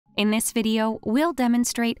In this video, we'll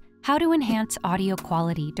demonstrate how to enhance audio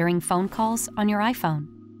quality during phone calls on your iPhone.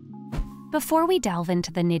 Before we delve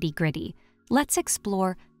into the nitty-gritty, let's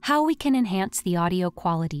explore how we can enhance the audio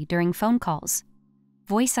quality during phone calls.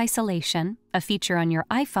 Voice isolation, a feature on your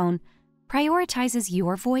iPhone, prioritizes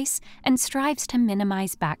your voice and strives to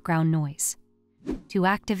minimize background noise. To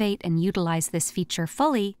activate and utilize this feature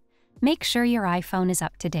fully, make sure your iPhone is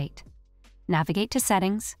up to date. Navigate to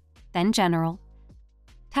Settings, then General,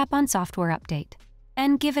 tap on Software Update,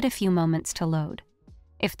 and give it a few moments to load.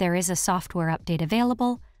 If there is a software update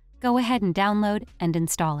available, go ahead and download and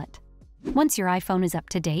install it. Once your iPhone is up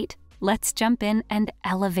to date, let's jump in and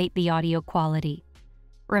elevate the audio quality.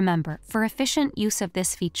 Remember, for efficient use of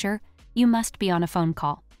this feature, you must be on a phone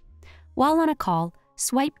call. While on a call,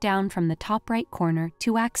 swipe down from the top right corner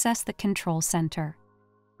to access the control center.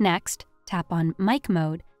 Next, tap on Mic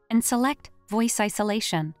Mode and select Voice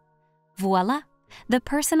Isolation. Voila! The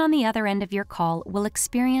person on the other end of your call will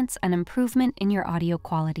experience an improvement in your audio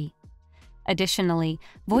quality. Additionally,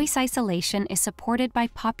 voice isolation is supported by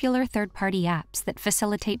popular third-party apps that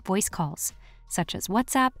facilitate voice calls, such as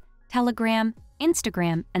WhatsApp, Telegram,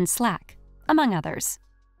 Instagram, and Slack, among others.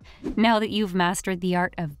 Now that you've mastered the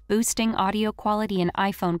art of boosting audio quality in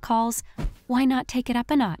iPhone calls, why not take it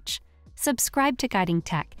up a notch? Subscribe to Guiding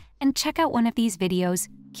Tech and check out one of these videos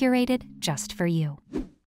curated just for you.